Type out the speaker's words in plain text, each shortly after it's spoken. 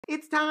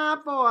It's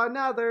time for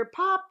another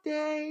pop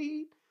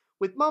date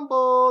with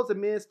Mumbles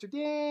and Mr.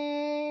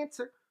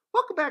 Dancer.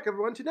 Welcome back,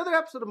 everyone, to another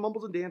episode of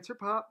Mumbles and Dancer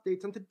Pop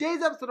Dates. On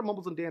today's episode of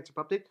Mumbles and Dancer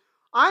Pop Date,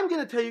 I'm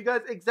going to tell you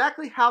guys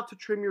exactly how to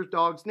trim your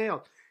dog's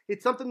nails.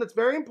 It's something that's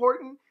very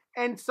important,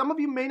 and some of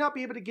you may not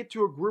be able to get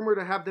to a groomer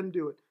to have them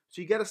do it.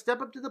 So you got to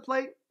step up to the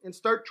plate and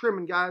start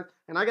trimming, guys.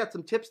 And I got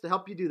some tips to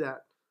help you do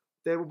that.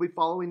 They will be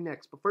following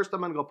next. But first,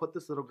 I'm going to go put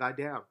this little guy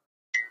down.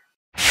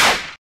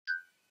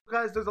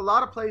 Guys, there's a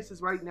lot of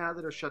places right now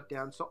that are shut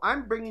down, so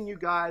I'm bringing you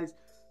guys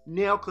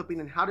nail clipping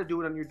and how to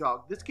do it on your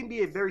dog. This can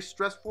be a very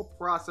stressful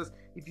process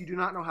if you do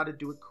not know how to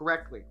do it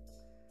correctly.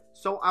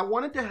 So I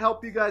wanted to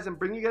help you guys and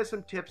bring you guys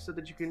some tips so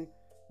that you can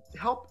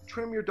help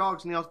trim your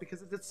dog's nails,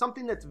 because it's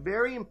something that's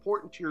very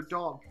important to your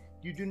dog.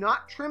 You do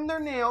not trim their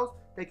nails,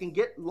 they can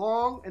get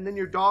long and then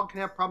your dog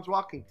can have problems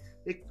walking.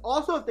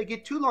 Also, if they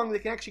get too long, they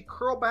can actually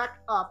curl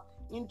back up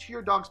into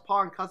your dog's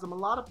paw and cause them a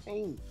lot of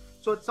pain.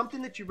 So it's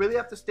something that you really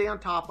have to stay on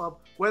top of,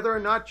 whether or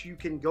not you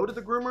can go to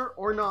the groomer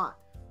or not.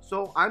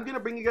 So I'm going to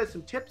bring you guys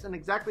some tips on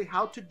exactly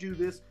how to do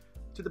this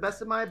to the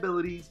best of my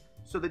abilities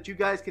so that you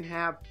guys can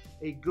have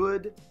a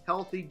good,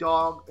 healthy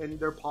dog and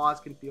their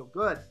paws can feel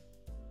good.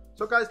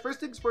 So guys,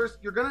 first things first,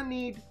 you're going to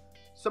need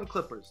some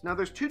clippers. Now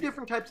there's two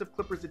different types of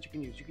clippers that you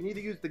can use. You can either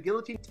use the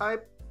guillotine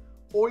type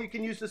or you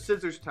can use the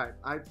scissors type.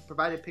 I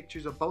provided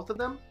pictures of both of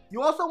them.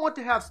 You also want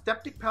to have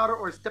styptic powder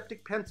or a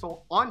styptic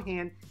pencil on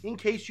hand in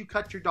case you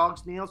cut your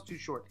dog's nails too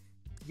short.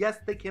 Yes,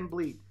 they can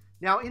bleed.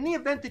 Now, in the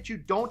event that you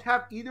don't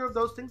have either of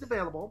those things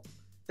available,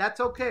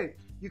 that's okay.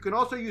 You can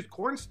also use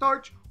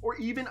cornstarch or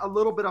even a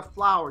little bit of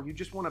flour. You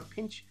just want to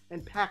pinch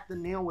and pack the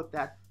nail with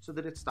that so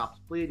that it stops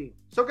bleeding.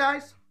 So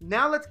guys,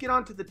 now let's get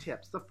on to the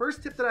tips. The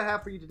first tip that I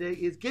have for you today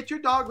is get your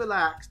dog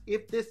relaxed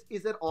if this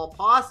is at all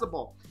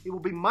possible. It will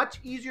be much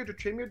easier to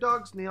trim your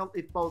dog's nails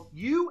if both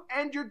you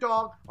and your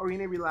dog are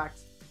in a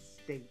relaxed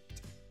state.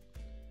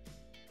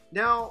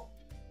 Now,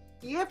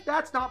 if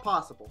that's not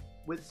possible,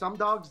 with some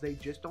dogs, they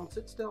just don't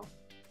sit still.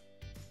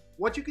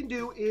 What you can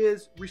do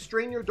is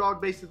restrain your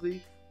dog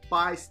basically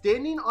by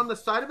standing on the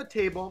side of a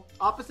table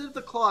opposite of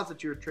the claws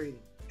that you're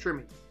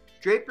trimming.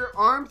 Drape your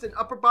arms and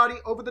upper body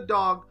over the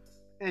dog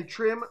and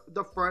trim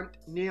the front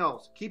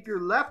nails. Keep your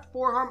left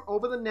forearm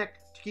over the neck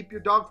to keep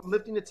your dog from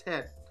lifting its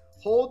head.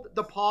 Hold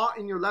the paw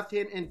in your left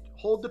hand and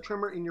hold the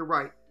trimmer in your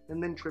right,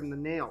 and then trim the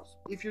nails.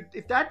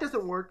 If that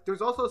doesn't work,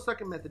 there's also a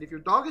second method. If your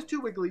dog is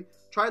too wiggly,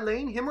 try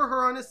laying him or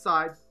her on his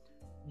side.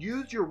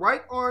 Use your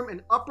right arm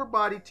and upper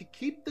body to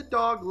keep the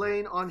dog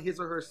laying on his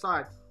or her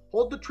side.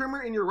 Hold the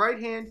trimmer in your right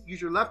hand,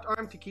 use your left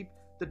arm to keep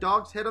the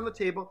dog's head on the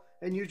table,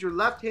 and use your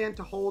left hand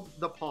to hold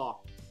the paw.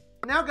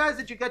 Now guys,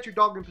 that you got your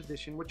dog in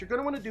position, what you're going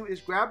to want to do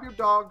is grab your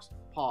dog's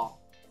paw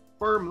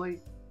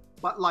firmly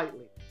but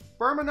lightly.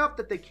 Firm enough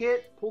that they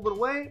can't pull it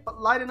away,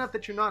 but light enough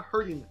that you're not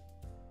hurting them.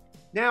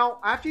 Now,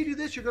 after you do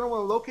this, you're going to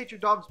want to locate your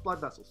dog's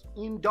blood vessels.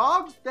 In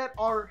dogs that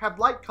have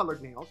light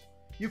colored nails,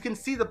 you can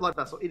see the blood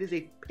vessel. It is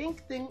a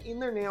pink thing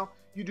in their nail.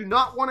 You do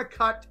not want to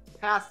cut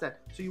past that.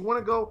 So you want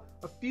to go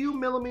a few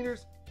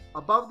millimeters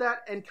above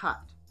that and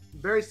cut.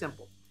 Very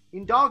simple.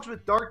 In dogs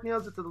with dark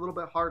nails, it's a little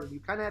bit harder. You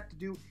kind of have to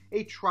do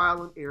a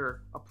trial and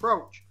error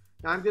approach.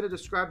 Now I'm going to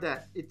describe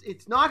that.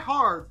 It's not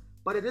hard,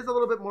 but it is a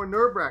little bit more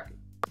nerve-wracking.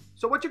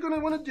 So what you're going to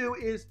want to do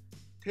is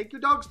take your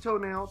dog's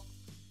toenails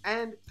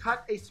and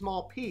cut a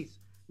small piece.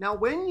 Now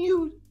when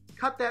you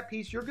cut that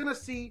piece, you're going to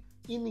see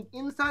in the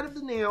inside of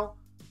the nail,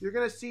 you're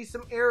going to see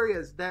some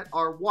areas that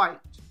are white.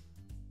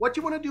 What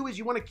you want to do is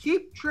you want to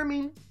keep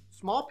trimming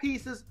small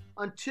pieces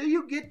until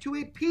you get to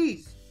a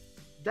piece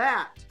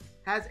that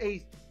has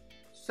a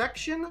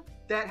section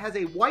that has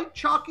a white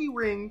chalky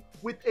ring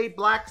with a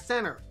black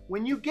center.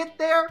 When you get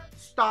there,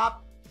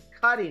 stop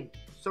cutting.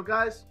 So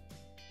guys,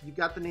 you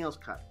got the nails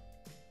cut.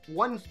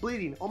 One's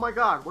bleeding. Oh my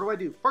God, what do I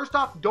do? First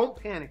off, don't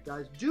panic,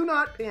 guys. Do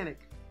not panic.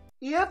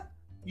 If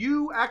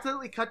you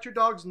accidentally cut your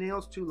dog's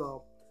nails too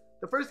low,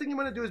 the first thing you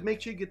want to do is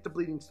make sure you get the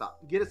bleeding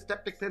stopped. Get a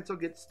styptic pencil,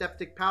 get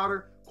styptic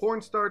powder,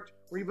 cornstarch,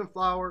 or even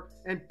flour,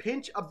 and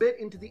pinch a bit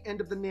into the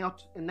end of the nail,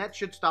 and that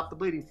should stop the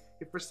bleeding.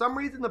 If for some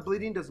reason the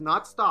bleeding does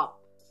not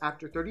stop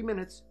after 30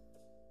 minutes,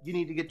 you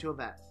need to get to a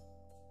vet.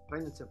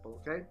 Plain and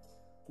simple, okay?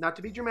 Not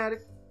to be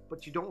dramatic,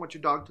 but you don't want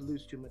your dog to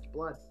lose too much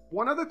blood.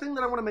 One other thing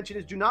that I want to mention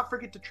is do not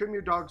forget to trim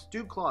your dog's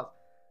dew claws.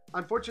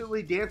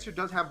 Unfortunately, Dancer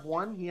does have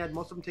one. He had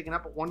most of them taken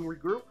out, but one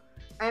regrew.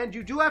 And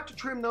you do have to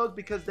trim those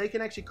because they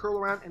can actually curl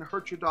around and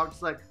hurt your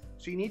dog's leg.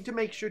 So you need to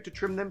make sure to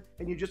trim them,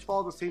 and you just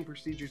follow the same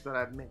procedures that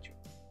I've mentioned.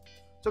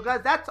 So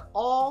guys, that's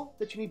all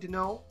that you need to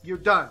know. You're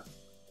done.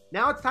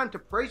 Now it's time to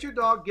praise your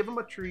dog, give them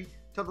a treat,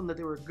 tell them that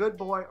they were a good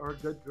boy or a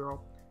good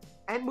girl,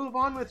 and move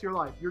on with your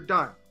life. You're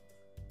done.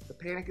 The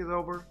panic is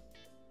over.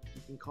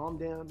 You can calm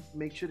down.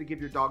 Make sure to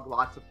give your dog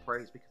lots of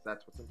praise because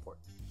that's what's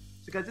important.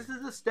 So guys, this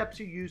is the steps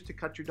you use to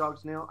cut your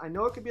dog's nail. I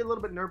know it can be a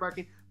little bit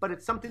nerve-wracking, but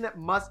it's something that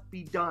must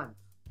be done.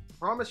 I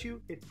promise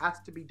you, it has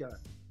to be done.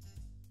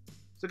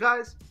 So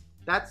guys,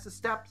 that's the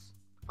steps.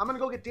 I'm going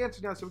to go get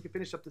Dancer now so we can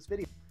finish up this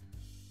video.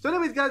 So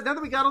anyways, guys, now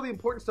that we got all the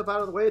important stuff out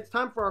of the way, it's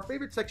time for our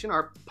favorite section,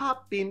 our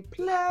Pop in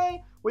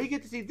Play, where you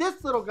get to see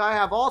this little guy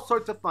have all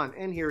sorts of fun.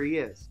 And here he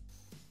is.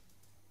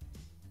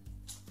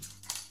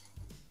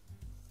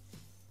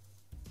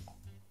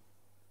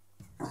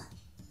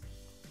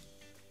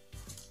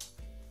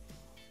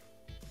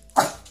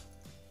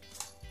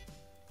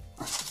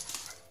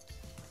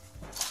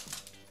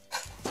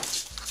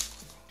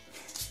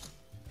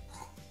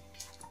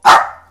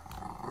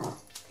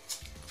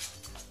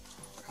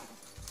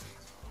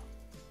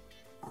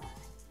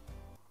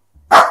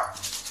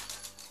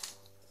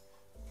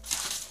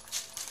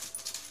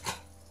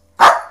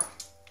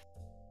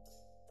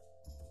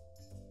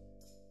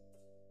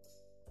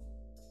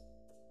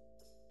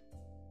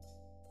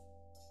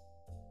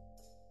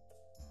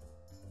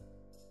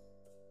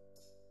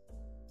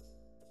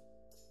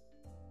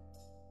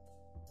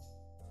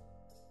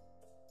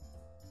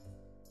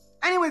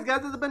 Anyways,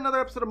 guys, this has been another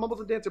episode of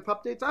Mumbles and Dancer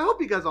Pup Dates. I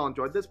hope you guys all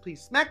enjoyed this. Please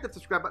smack that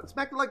subscribe button,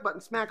 smack the like button,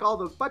 smack all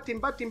those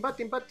buttons.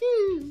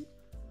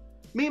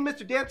 Me and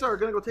Mr. Dancer are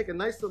going to go take a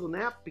nice little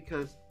nap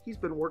because he's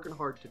been working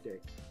hard today.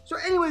 So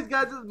anyways,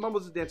 guys, this is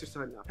Mumbles and Dancer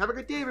signing off. Have a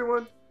great day,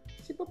 everyone.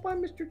 Say bye-bye,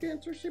 Mr.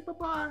 Dancer. Say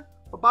bye-bye.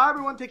 Bye-bye,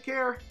 everyone. Take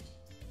care.